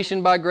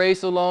salvation by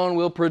grace alone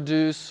will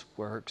produce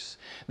works.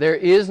 There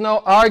is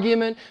no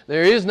argument.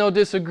 There is no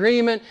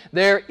disagreement.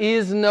 There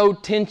is no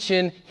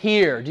tension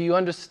here. Do you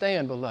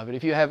understand, beloved?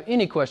 If you have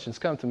any questions,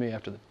 come to me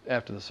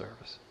after the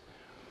service.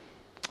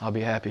 I'll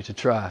be happy to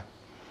try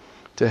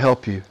to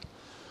help you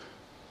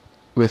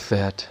with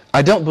that.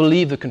 I don't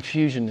believe the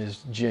confusion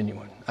is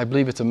genuine. I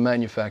believe it's a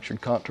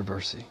manufactured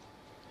controversy.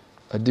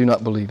 I do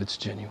not believe it's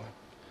genuine.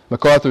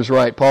 MacArthur's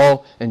right.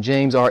 Paul and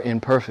James are in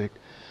perfect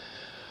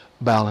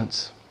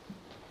balance.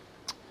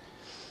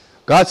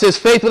 God says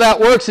faith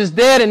without works is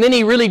dead, and then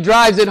he really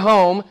drives it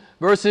home.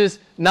 Verses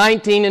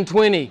 19 and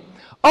 20.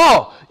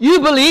 Oh, you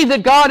believe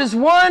that God is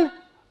one?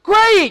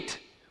 Great!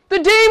 The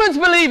demons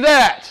believe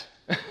that.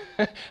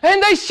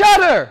 And they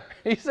shudder.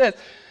 He says,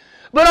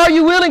 but are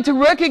you willing to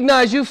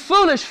recognize, you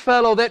foolish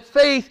fellow, that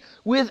faith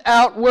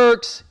without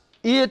works,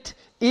 it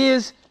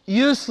is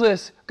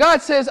useless?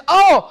 God says,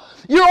 oh,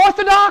 you're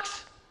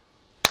orthodox?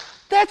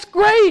 That's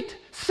great.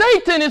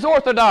 Satan is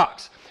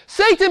orthodox.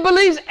 Satan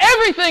believes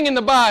everything in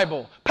the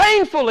Bible.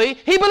 Painfully,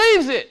 he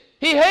believes it.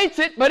 He hates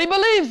it, but he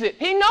believes it.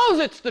 He knows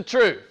it's the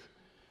truth.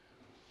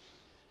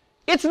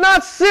 It's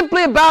not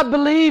simply about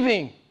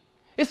believing.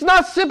 It's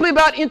not simply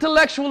about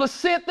intellectual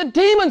assent. The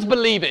demons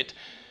believe it.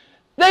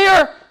 They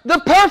are the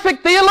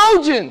perfect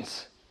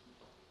theologians.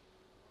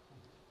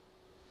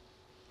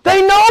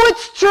 They know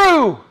it's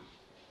true.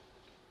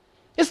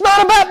 It's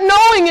not about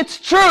knowing it's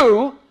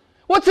true.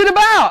 What's it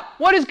about?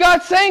 What is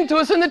God saying to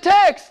us in the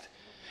text?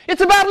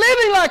 It's about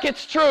living like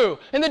it's true.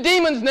 And the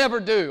demons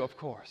never do, of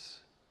course.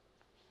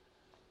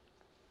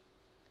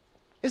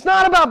 It's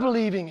not about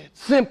believing it,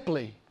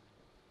 simply.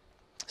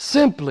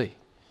 Simply.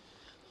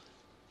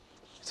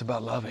 It's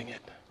about loving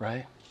it,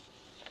 right?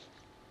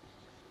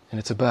 And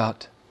it's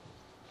about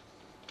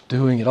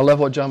doing it. I love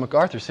what John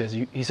MacArthur says.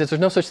 He says there's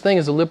no such thing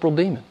as a liberal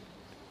demon.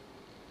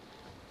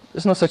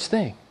 There's no such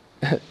thing.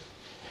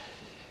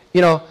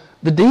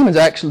 The demons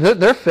actually,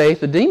 their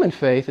faith, the demon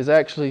faith, is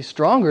actually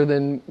stronger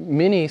than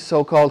many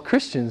so-called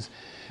Christians.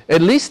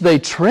 At least they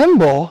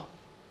tremble,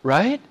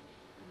 right?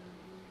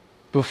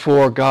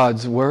 Before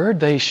God's Word.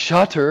 They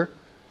shudder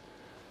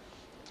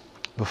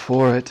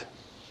before it.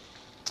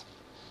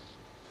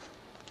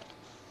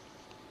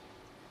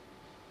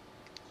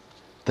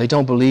 They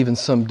don't believe in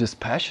some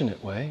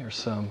dispassionate way, or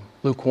some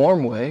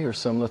lukewarm way, or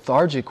some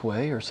lethargic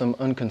way, or some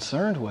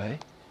unconcerned way.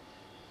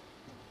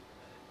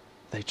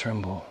 They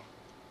tremble.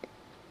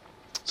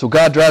 So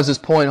God drives this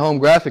point home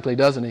graphically,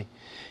 doesn't he?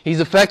 He's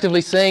effectively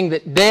saying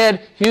that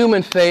dead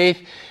human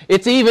faith,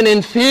 it's even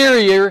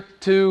inferior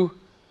to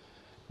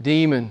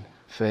demon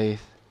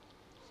faith.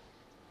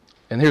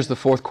 And here's the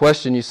fourth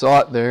question. You saw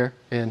it there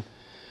in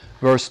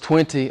verse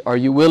 20. Are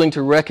you willing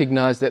to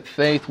recognize that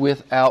faith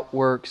without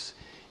works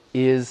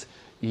is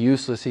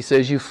useless? He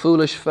says, you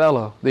foolish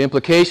fellow. The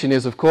implication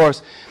is, of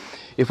course,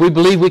 if we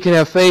believe we can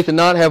have faith and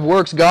not have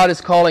works, God is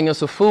calling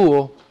us a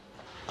fool.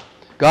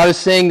 God is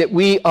saying that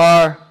we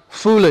are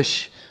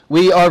foolish.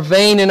 We are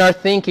vain in our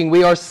thinking.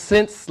 We are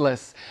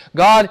senseless.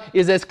 God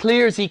is as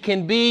clear as He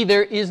can be.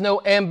 There is no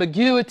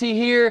ambiguity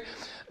here.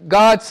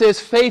 God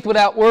says faith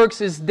without works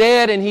is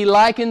dead, and He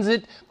likens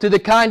it to the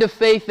kind of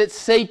faith that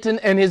Satan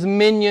and his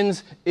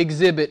minions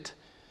exhibit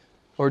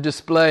or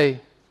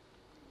display.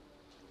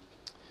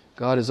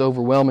 God is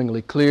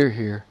overwhelmingly clear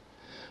here.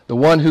 The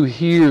one who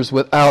hears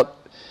without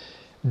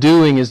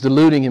doing is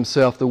deluding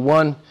himself. The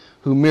one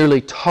who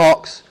merely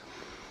talks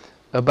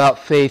about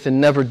faith and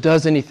never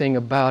does anything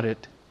about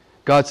it,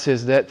 God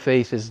says that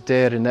faith is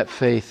dead and that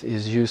faith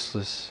is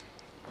useless.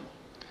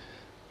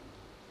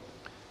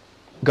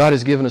 God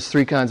has given us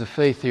three kinds of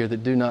faith here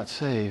that do not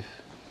save.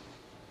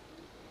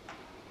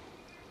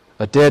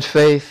 a dead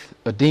faith,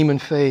 a demon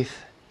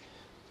faith,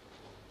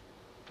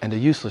 and a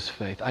useless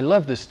faith. I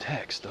love this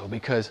text, though,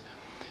 because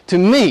to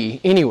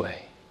me,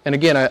 anyway, and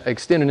again, I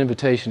extend an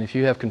invitation. If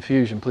you have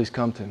confusion, please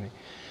come to me.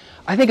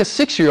 I think a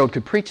 6-year-old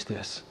could preach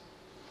this.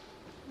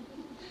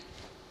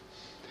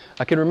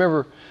 I can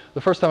remember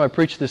the first time I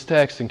preached this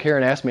text, and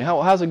Karen asked me,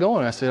 how's it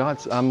going? I said,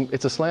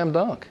 it's a slam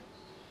dunk.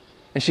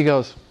 And she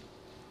goes,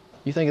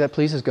 you think that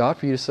pleases God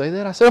for you to say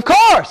that? I said, of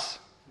course!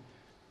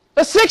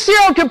 A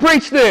 6-year-old can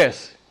preach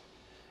this.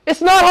 It's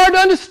not hard to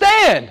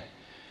understand.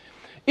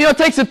 You know, it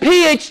takes a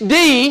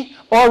PhD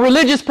or a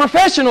religious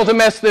professional to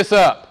mess this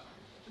up.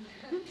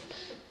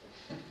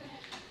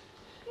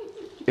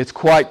 It's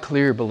quite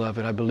clear,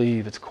 beloved. I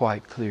believe it's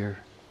quite clear.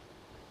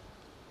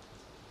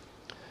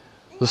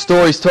 The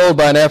story is told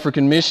by an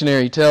African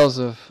missionary. He tells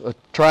of a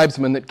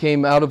tribesman that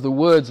came out of the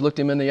woods, looked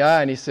him in the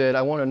eye, and he said,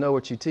 I want to know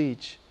what you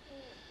teach.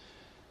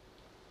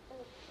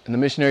 And the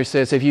missionary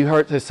says, have you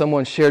heard that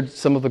someone shared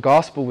some of the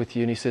gospel with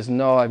you? And he says,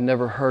 no, I've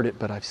never heard it,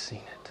 but I've seen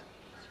it.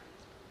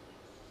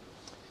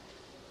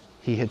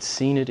 He had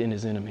seen it in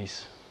his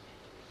enemies.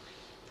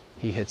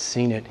 He had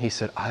seen it. He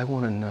said, I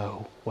want to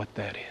know what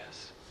that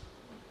is.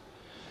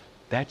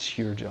 That's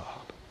your job,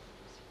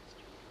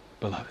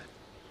 beloved.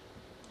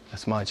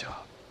 That's my job.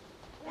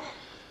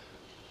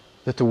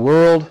 That the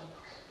world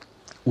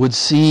would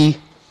see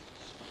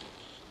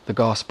the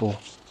gospel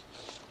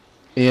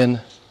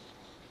in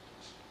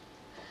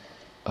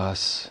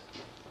us.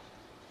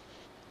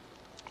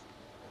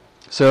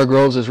 Sarah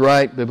Groves is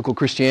right. Biblical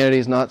Christianity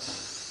is not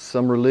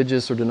some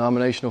religious or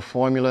denominational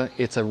formula.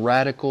 It's a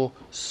radical,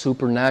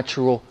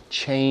 supernatural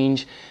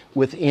change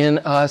within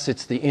us.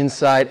 It's the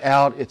inside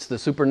out. It's the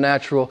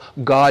supernatural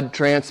God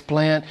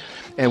transplant.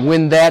 And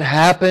when that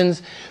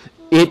happens,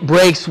 it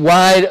breaks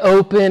wide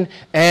open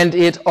and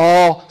it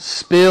all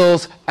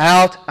spills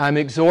out. I'm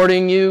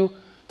exhorting you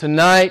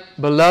tonight,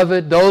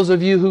 beloved, those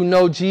of you who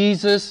know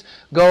Jesus,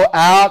 go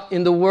out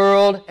in the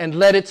world and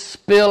let it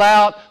spill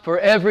out for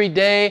every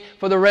day,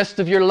 for the rest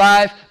of your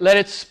life. Let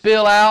it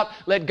spill out.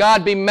 Let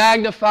God be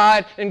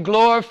magnified and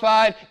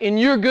glorified in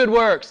your good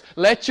works.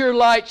 Let your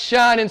light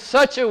shine in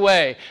such a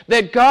way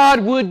that God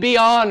would be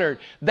honored.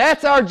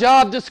 That's our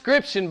job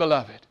description,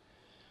 beloved.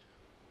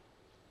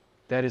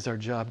 That is our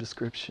job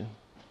description.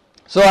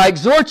 So I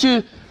exhort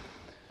you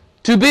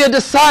to be a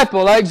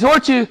disciple. I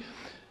exhort you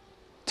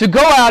to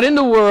go out in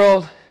the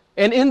world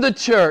and in the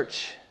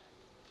church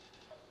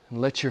and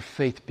let your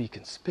faith be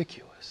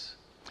conspicuous.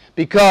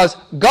 Because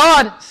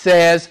God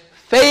says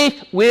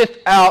faith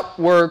without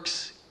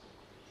works,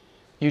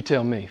 you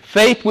tell me,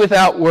 faith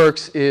without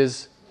works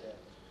it's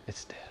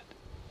dead.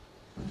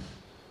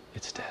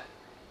 It's dead.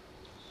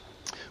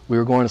 We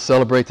are going to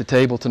celebrate the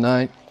table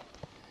tonight.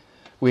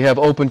 We have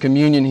open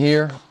communion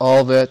here.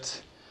 All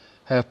that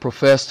have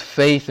professed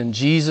faith in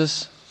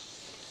Jesus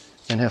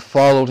and have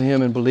followed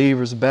Him in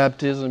believers'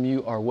 baptism,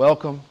 you are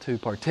welcome to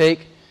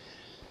partake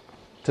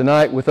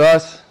tonight with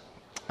us.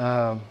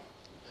 I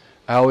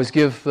always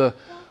give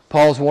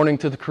Paul's warning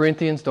to the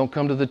Corinthians, don't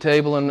come to the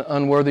table in an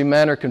unworthy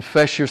manner.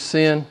 Confess your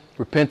sin.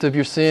 Repent of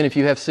your sin. If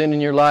you have sin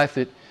in your life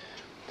that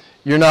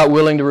you're not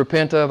willing to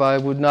repent of, I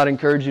would not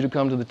encourage you to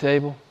come to the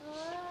table.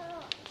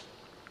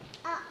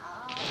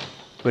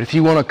 But if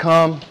you want to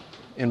come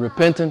in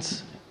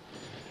repentance,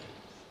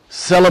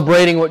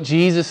 celebrating what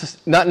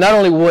Jesus, not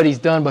only what He's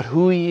done, but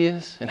who He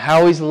is and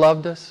how He's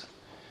loved us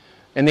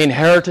and the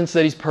inheritance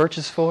that He's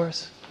purchased for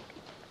us.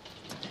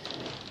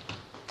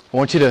 I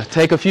want you to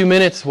take a few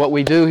minutes. What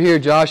we do here,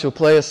 Josh will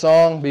play a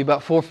song, be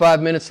about 4 or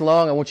 5 minutes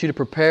long. I want you to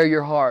prepare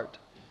your heart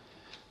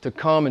to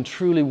come and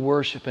truly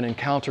worship and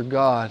encounter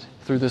God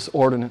through this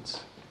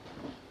ordinance.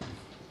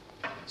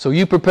 So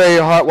you prepare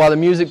your heart while the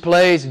music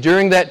plays.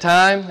 During that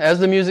time, as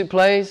the music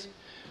plays,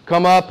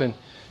 come up and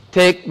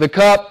take the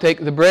cup,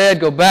 take the bread,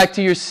 go back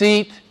to your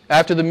seat.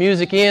 After the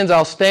music ends,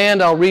 I'll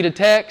stand, I'll read a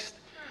text,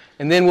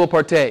 and then we'll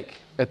partake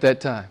at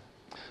that time.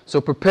 So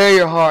prepare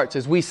your hearts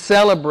as we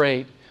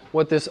celebrate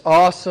what this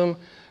awesome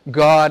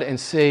God and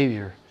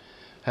Savior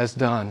has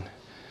done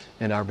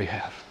in our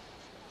behalf.